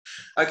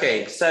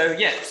Okay, so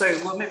yeah, so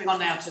we're moving on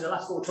now to the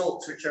last four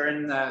talks, which are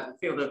in the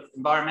field of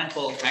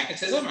environmental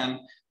magnetism. And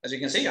as you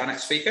can see, our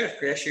next speaker is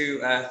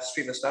Priyeshu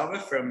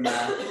Srivastava from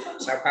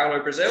Sao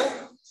Paulo, Brazil.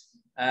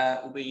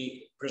 Will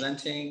be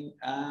presenting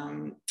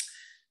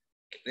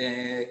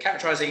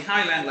characterizing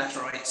highland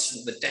laterites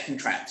of the Deccan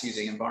Traps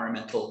using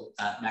environmental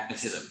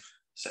magnetism.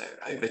 So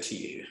over to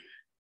you.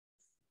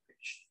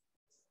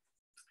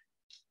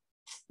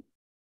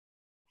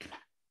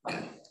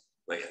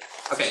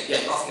 Okay,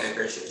 yeah, off you go,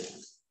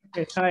 Priyeshu.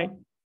 Okay, hi.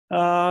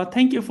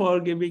 Thank you for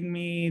giving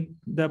me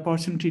the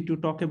opportunity to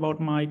talk about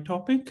my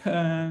topic.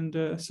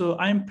 And so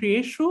I'm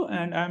Priyeshu,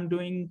 and I'm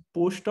doing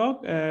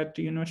postdoc at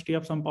the University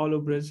of Sao Paulo,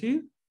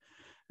 Brazil.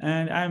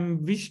 And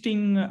I'm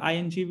visiting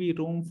INGV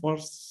Rome for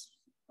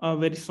a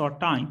very short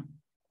time.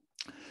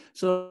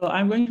 So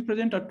I'm going to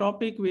present a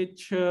topic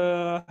which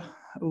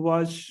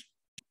was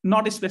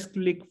not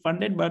specifically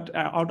funded, but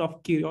out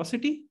of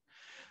curiosity.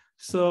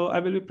 So I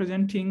will be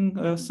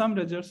presenting some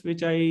results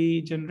which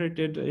I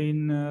generated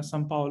in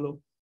Sao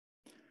Paulo.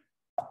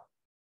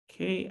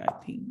 Okay, I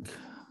think.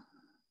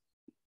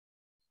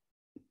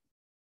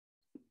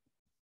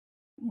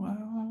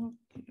 Well,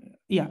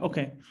 yeah,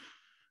 okay.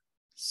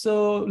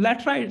 So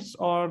laterites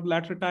or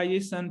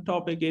lateritization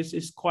topic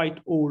is quite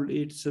old.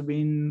 It's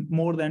been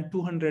more than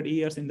 200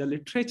 years in the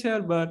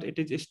literature, but it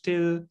is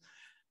still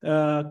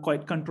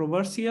quite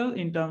controversial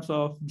in terms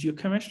of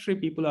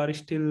geochemistry. People are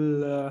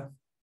still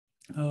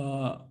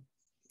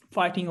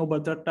fighting over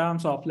the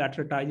terms of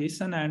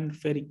lateritization and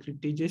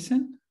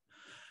ferricretization.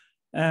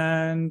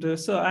 And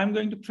so I'm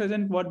going to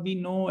present what we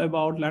know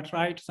about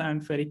laterites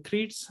and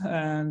ferricretes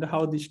and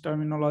how this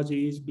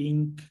terminology is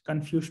being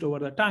confused over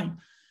the time.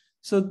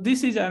 So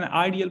this is an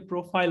ideal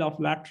profile of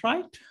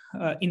laterite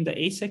in the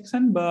A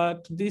section,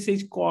 but this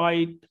is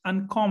quite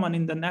uncommon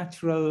in the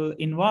natural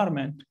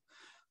environment.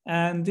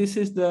 And this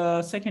is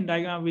the second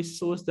diagram which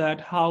shows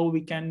that how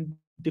we can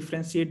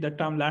differentiate the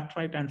term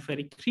laterite and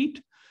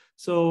ferricrete.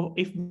 So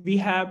if we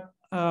have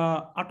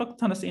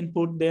autochthonous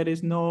input, there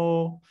is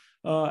no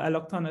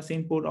allochthonous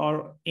input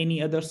or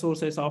any other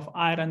sources of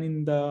iron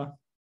in the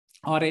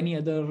or any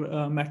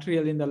other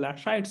material in the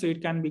laterite. So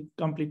it can be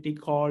completely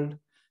called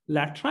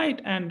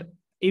laterite. And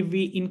if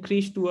we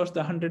increase towards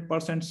the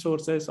 100%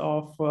 sources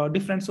of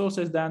different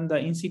sources than the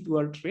in-situ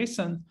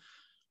alteration,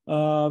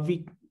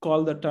 we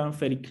call the term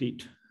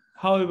ferricrete.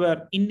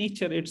 However, in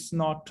nature, it's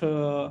not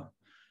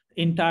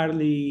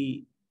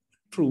entirely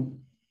true.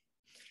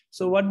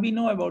 So what we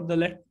know about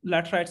the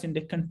laterites in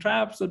Deccan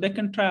Traps. So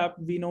Deccan Trap,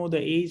 we know the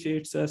age,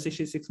 it's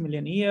 66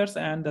 million years,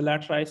 and the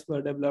laterites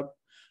were developed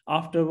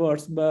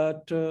afterwards,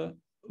 but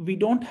we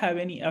don't have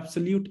any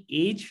absolute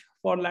age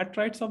for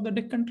laterites of the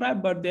Deccan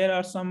Trap, but there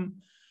are some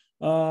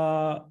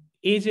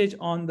ages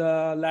on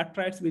the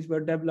laterites which were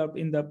developed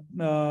in the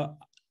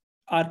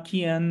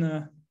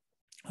Archean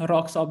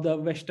rocks of the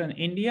Western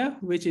India,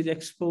 which is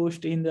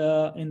exposed in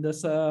the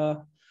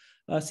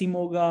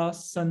Simoga,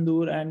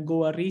 Sandur, and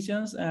Goa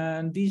regions.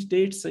 And these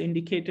dates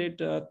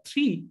indicated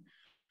three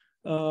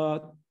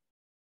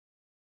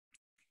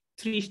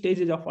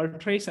stages of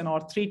alteration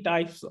or three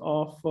types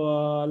of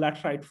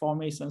laterite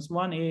formations.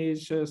 One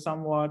is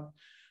somewhat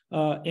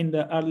in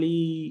the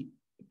early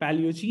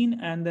Paleogene,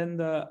 and then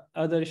the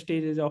other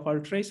stages of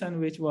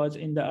alteration, which was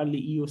in the early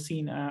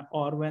Eocene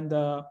or when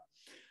the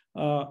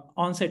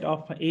onset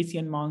of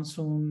Asian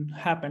monsoon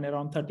happened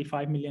around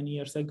 35 million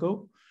years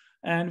ago.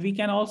 And we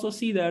can also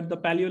see that the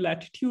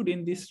paleolatitude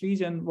in this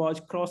region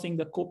was crossing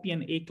the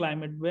Köppen A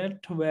climate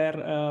belt,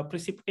 where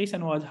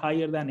precipitation was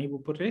higher than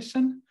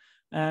evaporation.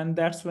 And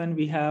that's when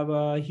we have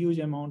a huge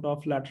amount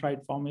of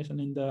laterite formation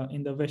in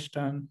the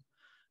western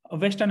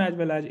as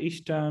well as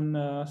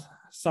eastern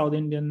South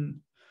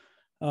Indian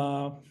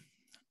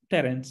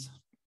terrains.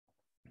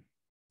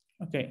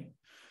 Okay,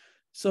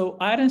 so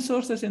iron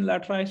sources in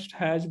laterites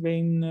has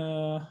been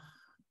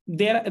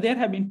there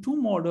have been two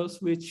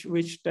models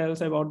which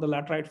tells about the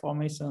laterite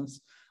formations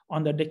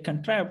on the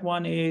Deccan Trap.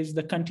 One is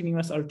the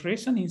continuous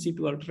alteration,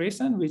 in-situ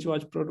alteration, which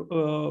was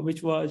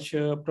proposed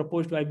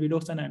by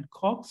Widdowson and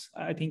Cox,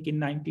 I think in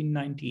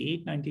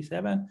 1998,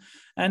 97.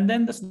 And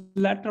then the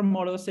latter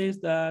model says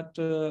that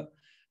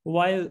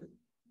while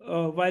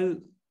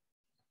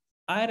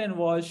iron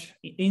was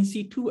in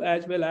situ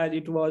as well as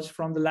it was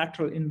from the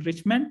lateral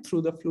enrichment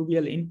through the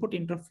fluvial input,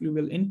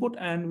 interfluvial input,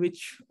 and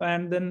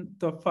then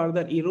the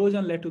further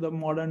erosion led to the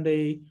modern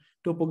day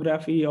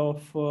topography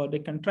of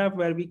Deccan Trap,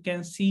 where we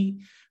can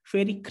see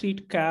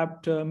ferricrete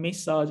capped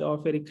massage or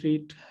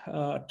ferricrete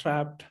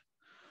trapped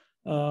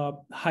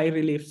high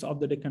reliefs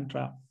of the Deccan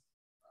Trap.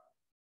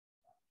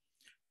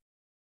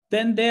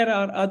 Then there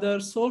are other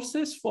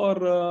sources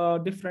for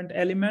different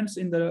elements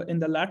in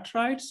the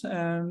laterites,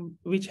 and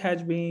which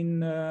has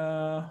been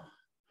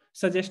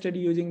suggested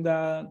using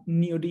the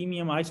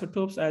neodymium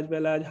isotopes as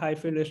well as high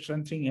field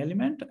strengthening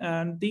element.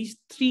 And these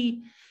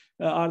three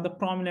are the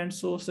prominent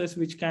sources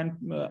which can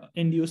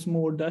induce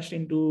more dust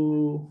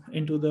into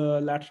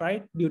the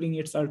laterite during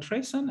its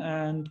alteration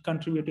and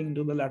contributing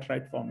to the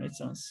laterite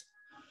formations.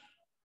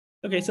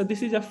 Okay, so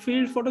this is a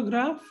field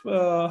photograph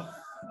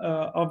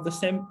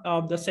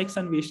the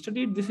section we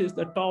studied. This is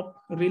the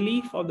top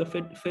relief of the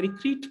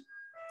ferricrete,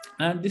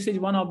 and this is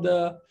one of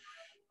the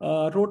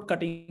road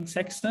cutting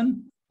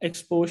section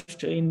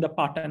exposed in the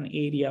Patan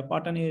area.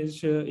 Patan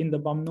is in the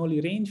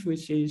Bamnoli Range,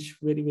 which is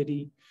very,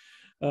 very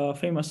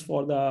famous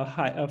for the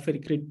high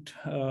ferricrete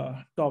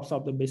tops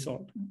of the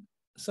basalt.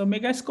 So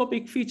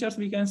megascopic features,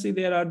 we can see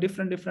there are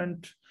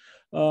different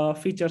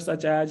features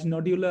such as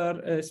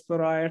nodular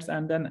spheroids,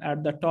 and then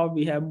at the top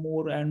we have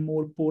more and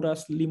more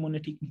porous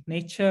limonitic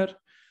nature.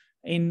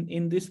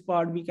 In this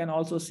part, we can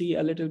also see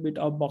a little bit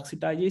of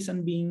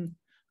bauxitization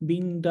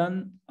being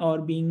done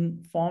or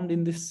being formed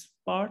in this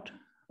part.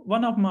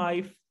 One of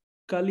my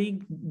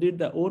colleagues did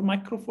the ore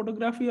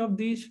microphotography of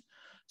this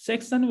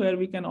section, where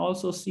we can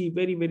also see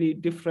very, very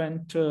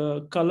different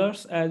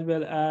colors as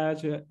well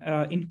as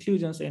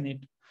inclusions in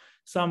it.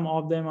 Some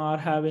of them are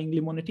having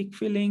limonitic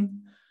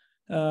filling,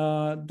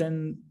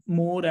 then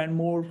more and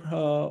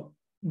more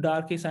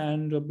darkish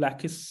and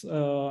blackish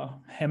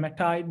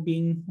hematite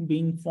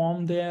being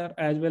formed there,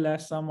 as well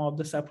as some of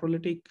the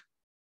saprolitic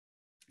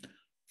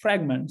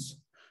fragments.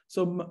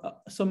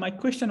 So my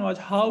question was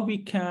how we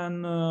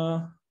can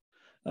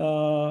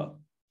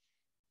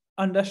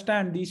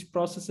understand these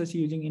processes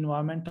using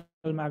environmental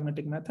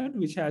magnetic method,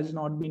 which has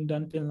not been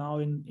done till now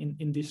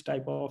in this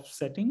type of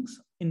settings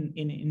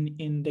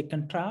in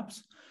Deccan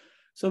Traps.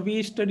 So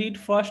we studied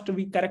first,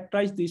 we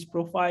characterized this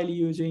profile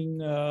using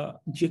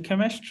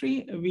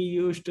geochemistry. We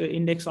used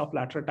index of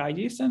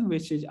lateritisation,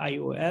 which is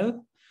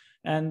IOL,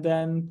 and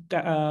then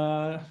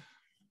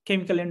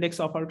chemical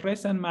index of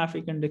alteration,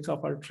 mafic index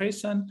of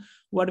alteration.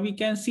 What we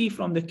can see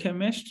from the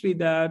chemistry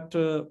that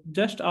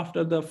just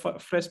after the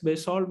fresh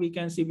basalt, we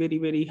can see very,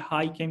 very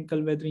high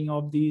chemical weathering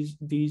of these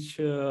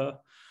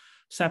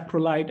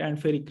saprolite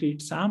and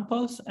ferricrete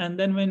samples. And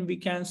then when we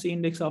can see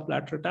index of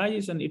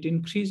lateritisation, it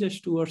increases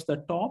towards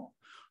the top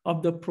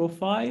of the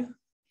profile.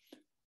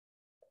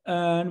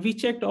 And we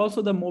checked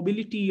also the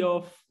mobility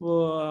of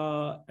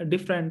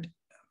different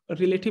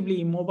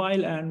relatively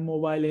immobile and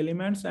mobile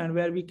elements, and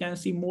where we can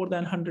see more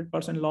than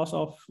 100% loss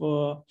of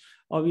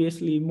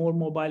obviously more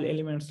mobile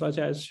elements such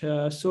as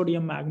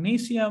sodium,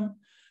 magnesium,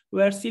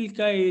 where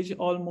silica is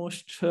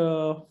almost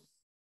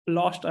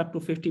lost up to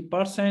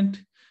 50%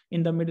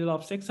 in the middle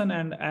of section.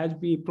 And as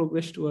we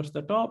progress towards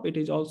the top, it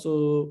is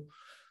also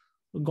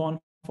gone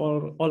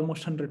for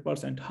almost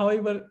 100%.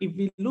 However, if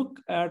we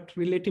look at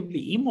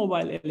relatively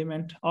immobile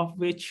element, of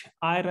which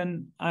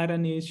iron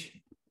is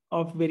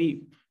of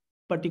very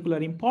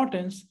particular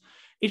importance,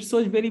 it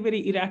shows very,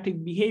 very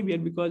erratic behavior,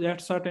 because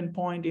at certain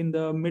point in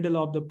the middle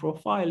of the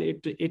profile,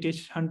 it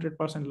is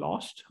 100%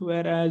 lost,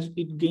 whereas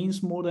it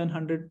gains more than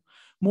 400%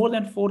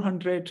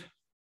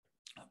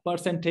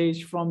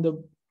 from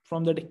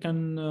the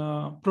Deccan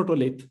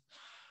protolith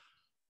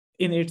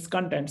in its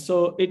content.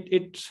 So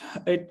it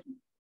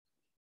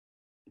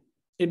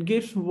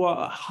gives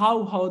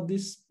how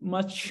this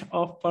much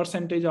of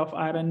percentage of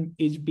iron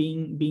is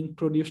being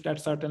produced at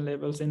certain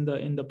levels in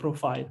the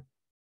profile.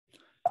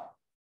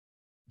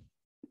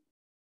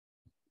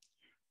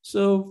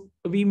 So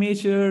we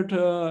measured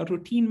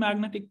routine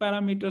magnetic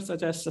parameters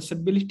such as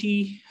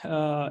susceptibility,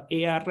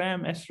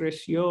 ARM, S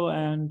ratio,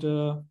 and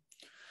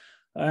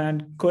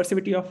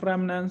coercivity of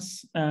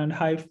remnants, and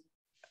high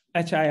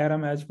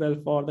HIRM as well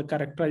for the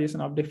characterization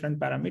of different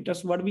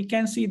parameters. What we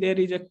can see, there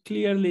is a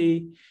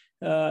clearly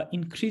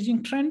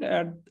increasing trend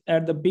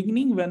at the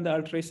beginning when the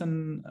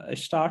alteration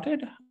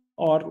started,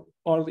 or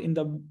in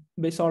the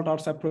basalt or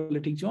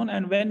saprolitic zone.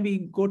 And when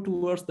we go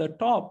towards the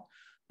top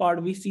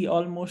part, we see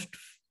almost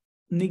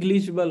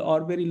negligible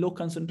or very low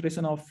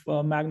concentration of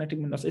magnetic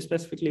minerals,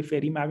 specifically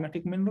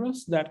ferrimagnetic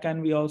minerals. That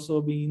can be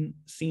also being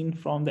seen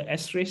from the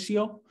S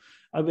ratio.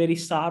 A very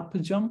sharp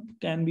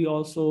jump can be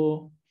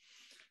also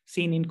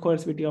seen in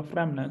coercivity of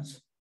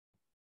remnants.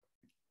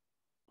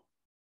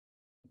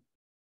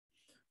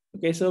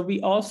 Okay, so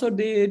we also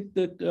did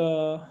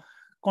the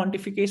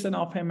quantification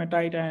of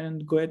hematite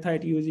and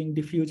goethite using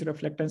diffuse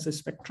reflectance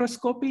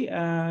spectroscopy,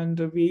 and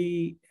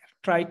we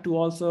tried to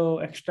also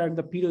extract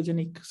the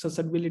pyrogenic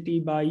susceptibility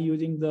by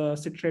using the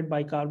citrate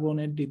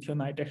bicarbonate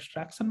dithionite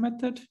extraction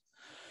method.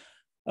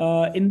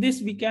 In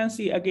this, we can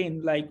see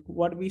again, like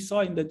what we saw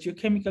in the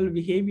geochemical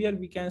behavior,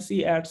 we can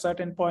see at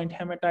certain point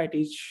hematite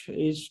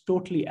is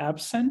totally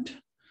absent,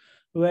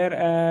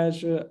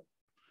 whereas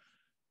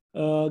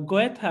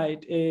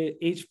goethite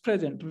is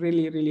present,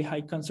 really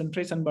high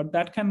concentration, but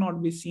that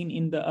cannot be seen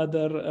in the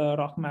other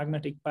rock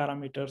magnetic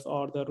parameters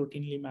or the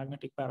routinely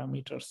magnetic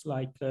parameters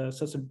like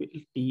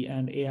susceptibility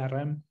and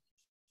ARM.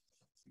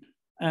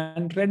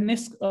 And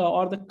redness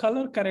or the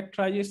color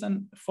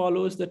characterization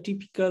follows the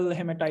typical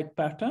hematite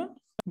pattern.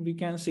 We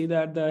can see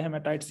that the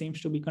hematite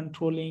seems to be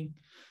controlling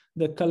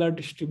the color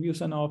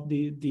distribution of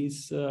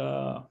these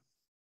laterite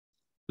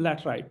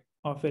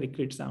or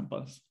ferricrete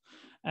samples.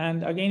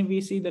 And again,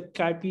 we see the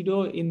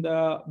chi-pedo in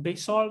the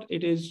basalt,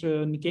 it is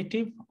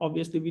negative.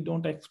 Obviously, we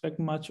don't expect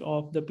much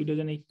of the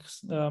pedogenic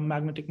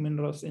magnetic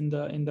minerals in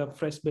the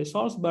fresh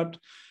basalts, but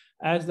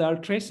as the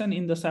alteration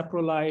in the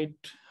saprolite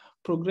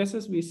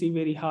progresses, we see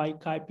very high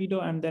chi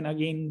pedo, and then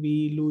again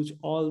we lose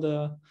all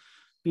the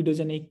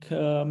pedogenic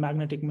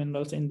magnetic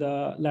minerals in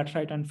the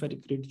laterite and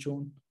ferricrete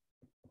zone.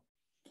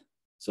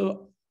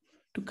 So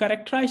to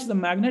characterize the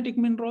magnetic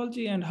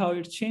mineralogy and how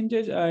it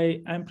changes,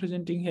 I'm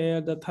presenting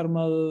here the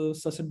thermal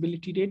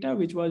susceptibility data,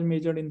 which was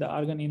measured in the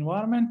argon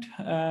environment.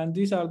 And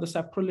these are the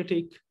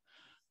saprolitic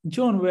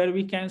zone where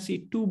we can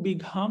see two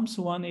big humps.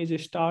 One is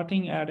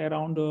starting at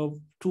around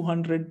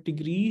 200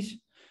 degrees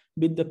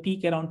with the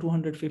peak around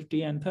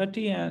 250 and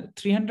 30 and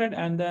 300.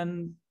 And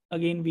then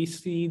again, we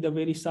see the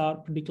very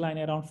sharp decline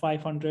around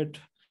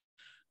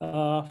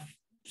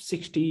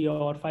 560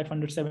 or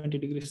 570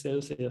 degrees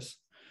Celsius.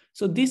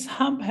 So this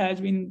hump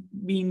has been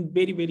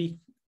very, very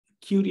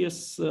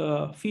curious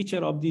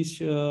feature of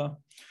this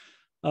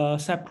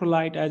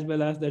saprolite as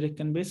well as the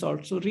Deccan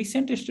basalt. So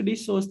recent study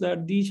shows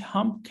that these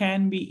hump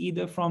can be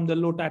either from the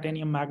low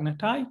titanium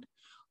magnetite,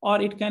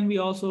 or it can be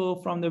also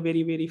from the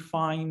very, very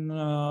fine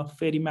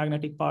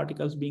ferrimagnetic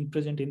particles being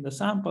present in the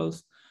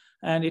samples.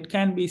 And it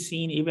can be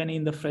seen even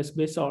in the fresh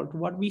basalt.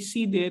 What we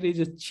see there is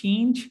a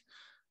change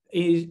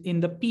is in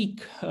the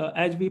peak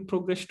as we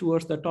progress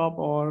towards the top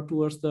or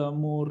towards the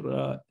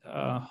more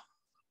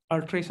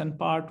alteration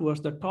part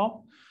towards the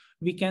top.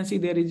 We can see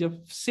there is a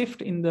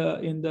shift in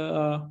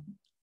the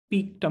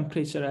peak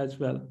temperature as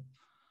well.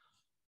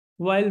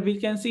 While we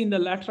can see in the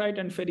laterite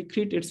and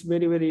ferricrete, it's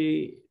very,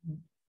 very,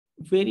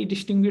 very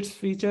distinguished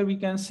feature we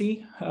can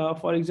see.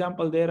 For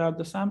example, there are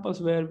the samples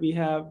where we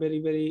have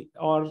very, very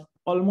or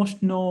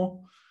almost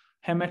no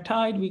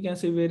hematite. We can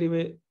see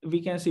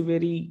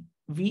very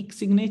weak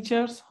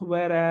signatures,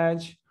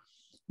 whereas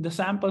the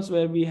samples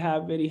where we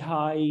have very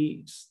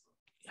high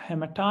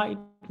hematite,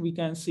 we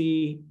can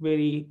see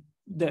the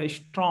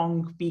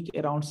strong peak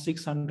around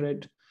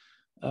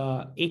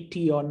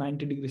 680 or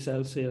 90 degrees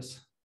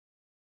Celsius,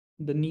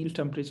 the Neal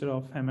temperature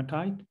of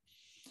hematite.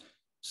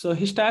 So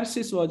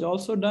hysteresis was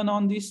also done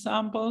on these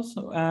samples,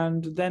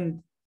 and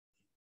then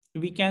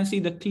we can see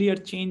the clear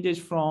changes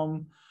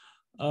from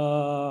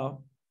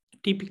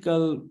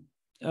typical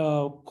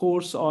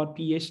coarse or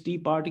PhD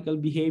particle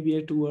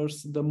behavior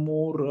towards the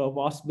more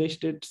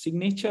wasp-based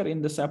signature in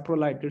the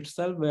saprolite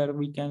itself, where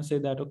we can say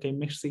that, okay,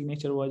 mixed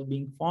signature was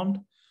being formed.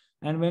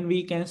 And when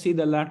we can see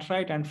the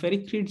laterite and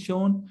ferricrete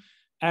zone,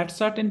 at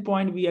certain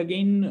point, we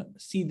again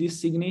see this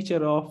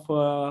signature of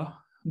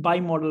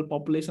bimodal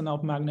population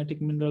of magnetic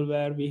mineral,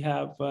 where we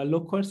have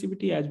low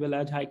coercivity as well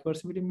as high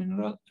coercivity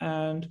mineral.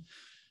 And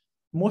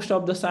most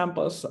of the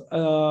samples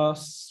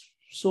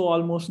show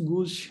almost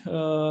goose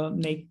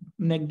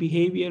neck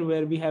behavior,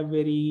 where we have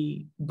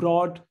very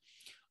broad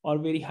or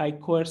very high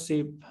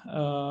coercive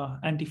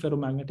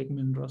antiferromagnetic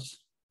minerals.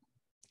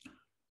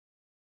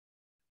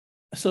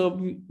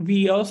 So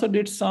we also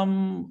did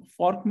some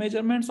fork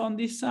measurements on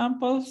these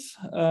samples,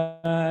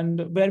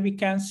 and where we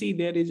can see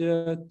there is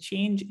a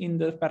change in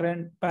the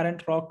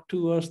parent rock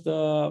towards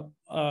the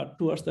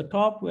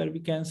top, where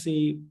we can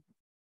see,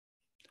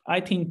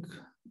 I think,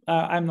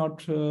 I'm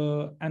not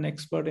an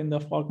expert in the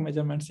fork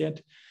measurements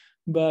yet,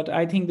 but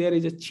I think there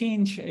is a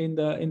change in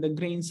the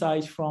grain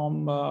size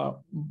from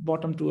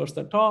bottom towards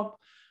the top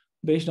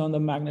based on the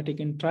magnetic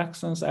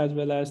interactions as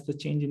well as the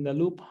change in the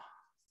loop.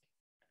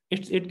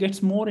 It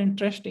gets more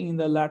interesting in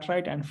the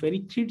laterite and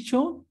ferricrete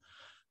zone,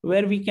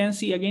 where we can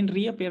see again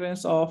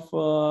reappearance of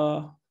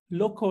low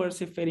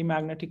coercive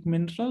ferrimagnetic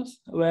minerals,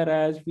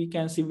 whereas we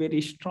can see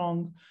very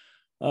strong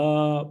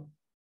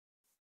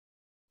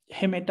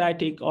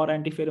hematitic or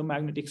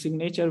antiferromagnetic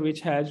signature,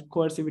 which has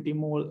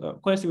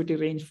coercivity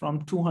range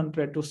from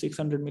 200 to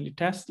 600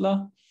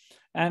 millitesla.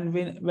 And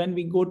when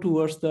we go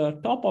towards the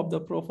top of the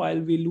profile,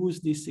 we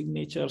lose these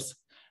signatures,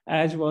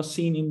 as was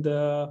seen in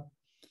the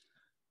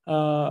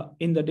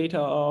data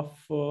of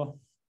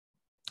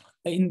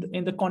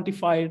in the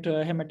quantified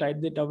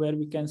hematite data, where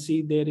we can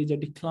see there is a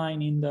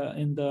decline in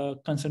the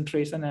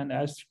concentration, and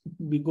as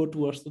we go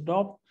towards the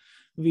top,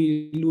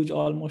 we lose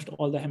almost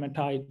all the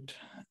hematite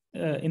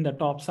in the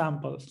top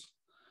samples.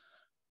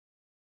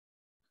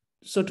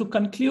 So to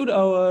conclude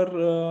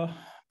our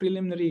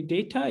preliminary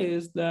data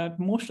is that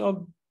most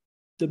of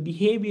the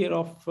behavior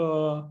of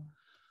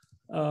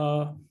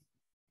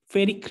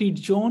ferricrete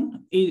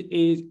zone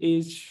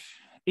is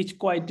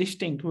quite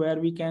distinct, where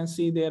we can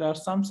see there are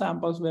some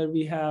samples where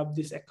we have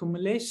this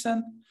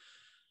accumulation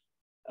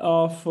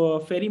of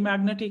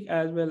ferrimagnetic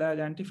as well as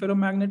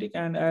antiferromagnetic,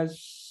 and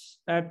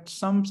at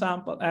some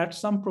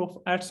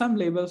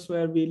levels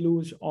where we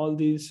lose all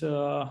these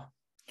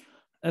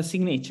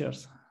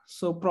signatures.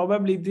 So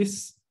probably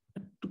this,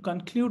 to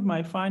conclude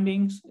my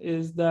findings,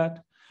 is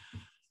that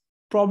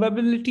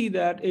probability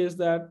that is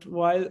that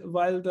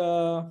while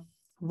the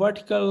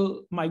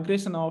vertical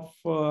migration of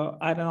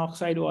iron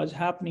oxide was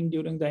happening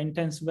during the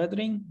intense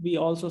weathering, we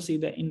also see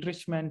the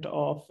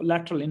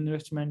lateral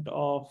enrichment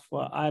of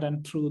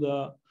iron through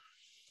the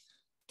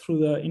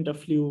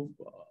interflow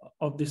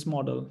of this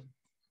model.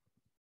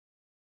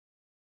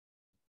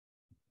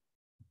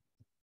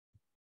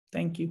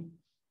 Thank you.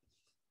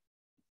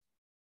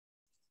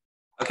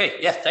 Okay,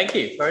 yeah, thank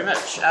you very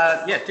much.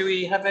 Yeah, do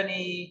we have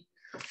any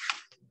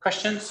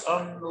questions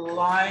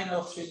online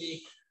or through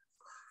the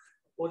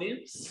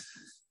audience?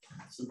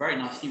 Some very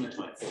nice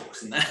hematite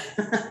forks in there.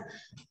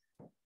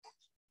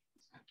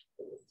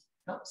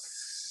 Not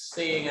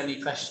seeing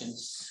any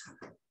questions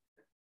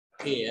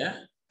here,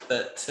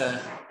 but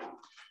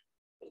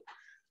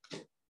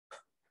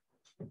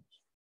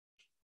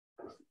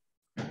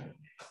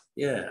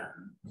yeah.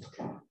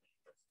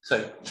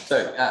 So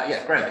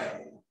yeah, Greg,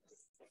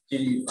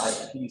 did you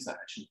use that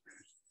actually?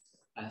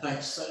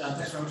 Thanks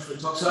very much for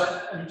the talk. So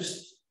I'm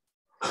just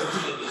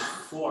looking at these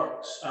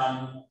forks.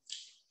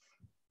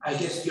 I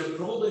guess you're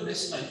probably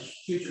missing a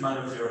huge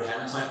amount of your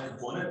hematite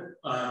component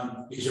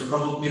because you're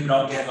probably maybe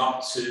not getting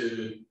up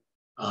to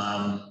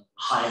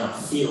high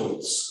enough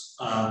fields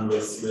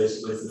with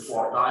the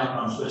fork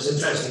diagrams. But it's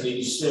interesting that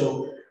you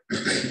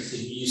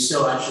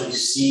still actually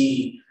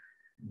see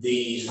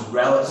these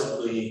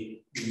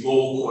relatively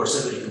low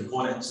coercivity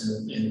components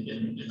in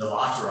the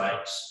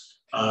laterites.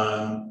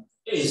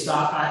 Is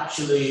that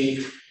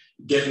actually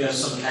giving us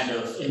some kind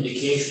of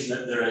indication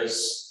that there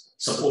is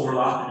some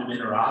overlap in the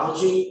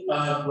mineralogy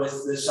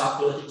with the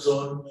saprolitic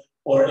zone,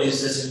 or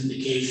is this an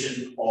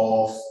indication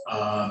of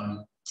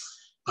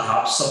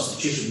perhaps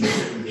substitution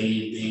between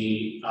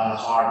the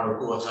hard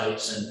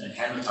orgolitites and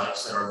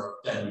hematites that are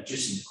then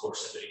reducing the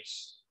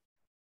coercivities?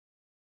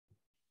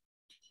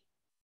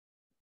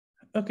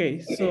 Okay,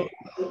 so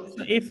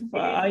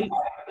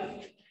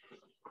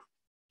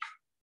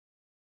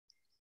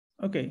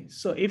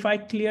if I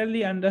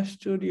clearly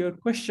understood your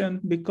question,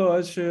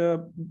 because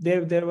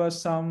there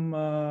was some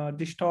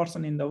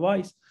distortion in the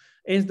voice,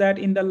 is that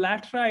in the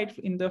laterite,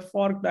 in the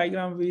fork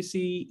diagram, we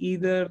see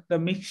either the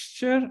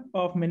mixture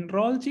of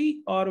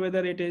mineralogy or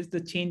whether it is the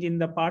change in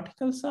the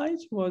particle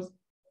size. Was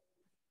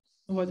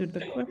it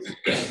the question?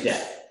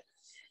 Yeah.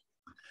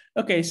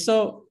 Okay,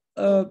 so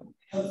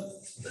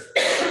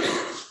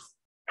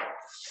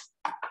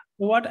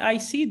what I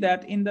see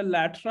that in the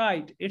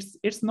laterite,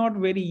 it's not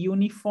very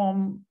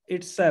uniform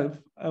itself.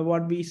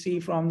 What we see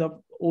from the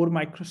ore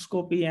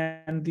microscopy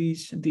and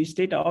these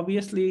data,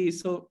 obviously.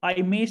 So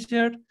I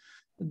measured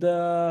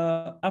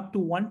the up to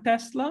 1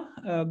 Tesla.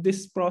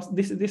 This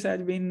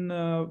has been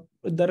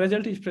the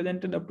result is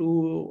presented up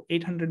to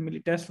 800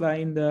 millitesla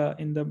in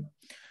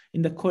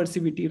the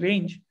coercivity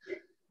range.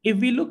 If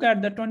we look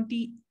at the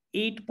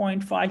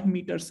 28.5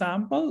 meter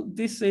sample,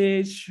 this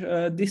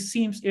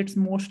seems it's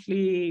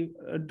mostly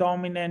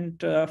dominant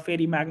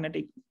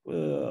ferrimagnetic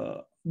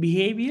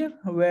behavior,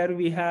 where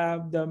we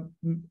have the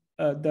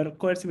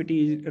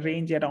coercivity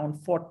range around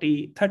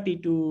 30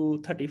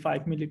 to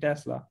 35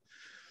 millitesla.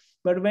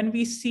 But when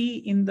we see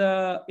in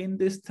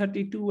this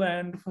 32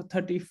 and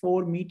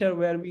 34 meter,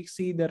 where we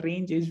see the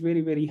range is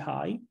very, very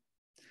high,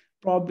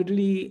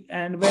 probably,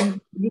 and when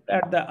we look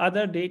at the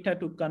other data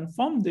to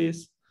confirm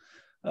this,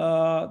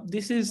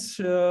 this is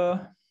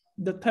the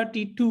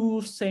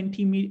 32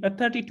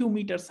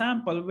 meter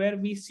sample, where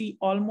we see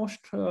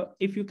almost,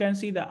 if you can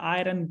see the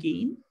iron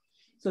gain.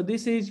 So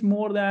this is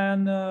more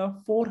than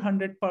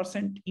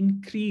 400%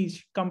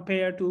 increase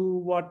compared to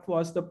what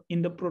was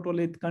in the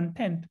protolith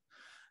content.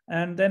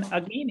 And then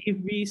again, if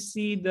we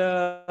see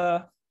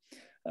this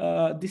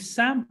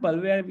sample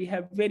where we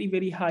have very,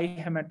 very high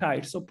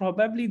hematite, so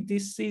probably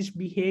this is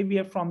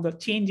behavior from the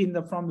change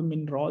from the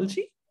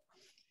mineralogy.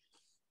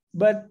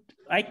 But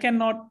I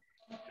cannot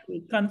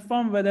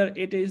confirm whether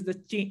it is the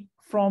change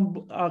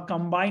from a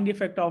combined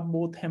effect of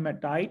both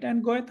hematite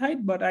and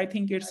goethite, but I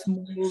think it's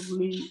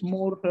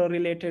more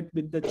related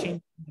with the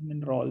change in the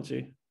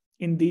mineralogy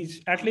in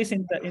these, at least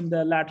in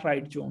the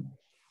laterite zone.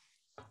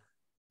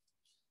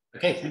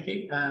 Okay, thank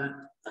you.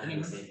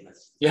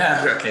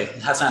 Yeah, okay.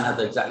 Hassan had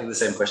exactly the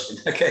same question.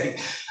 Okay.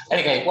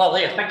 Anyway, well,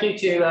 yeah, thank you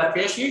to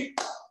Priyeshu.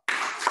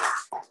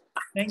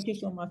 Thank you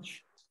so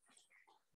much.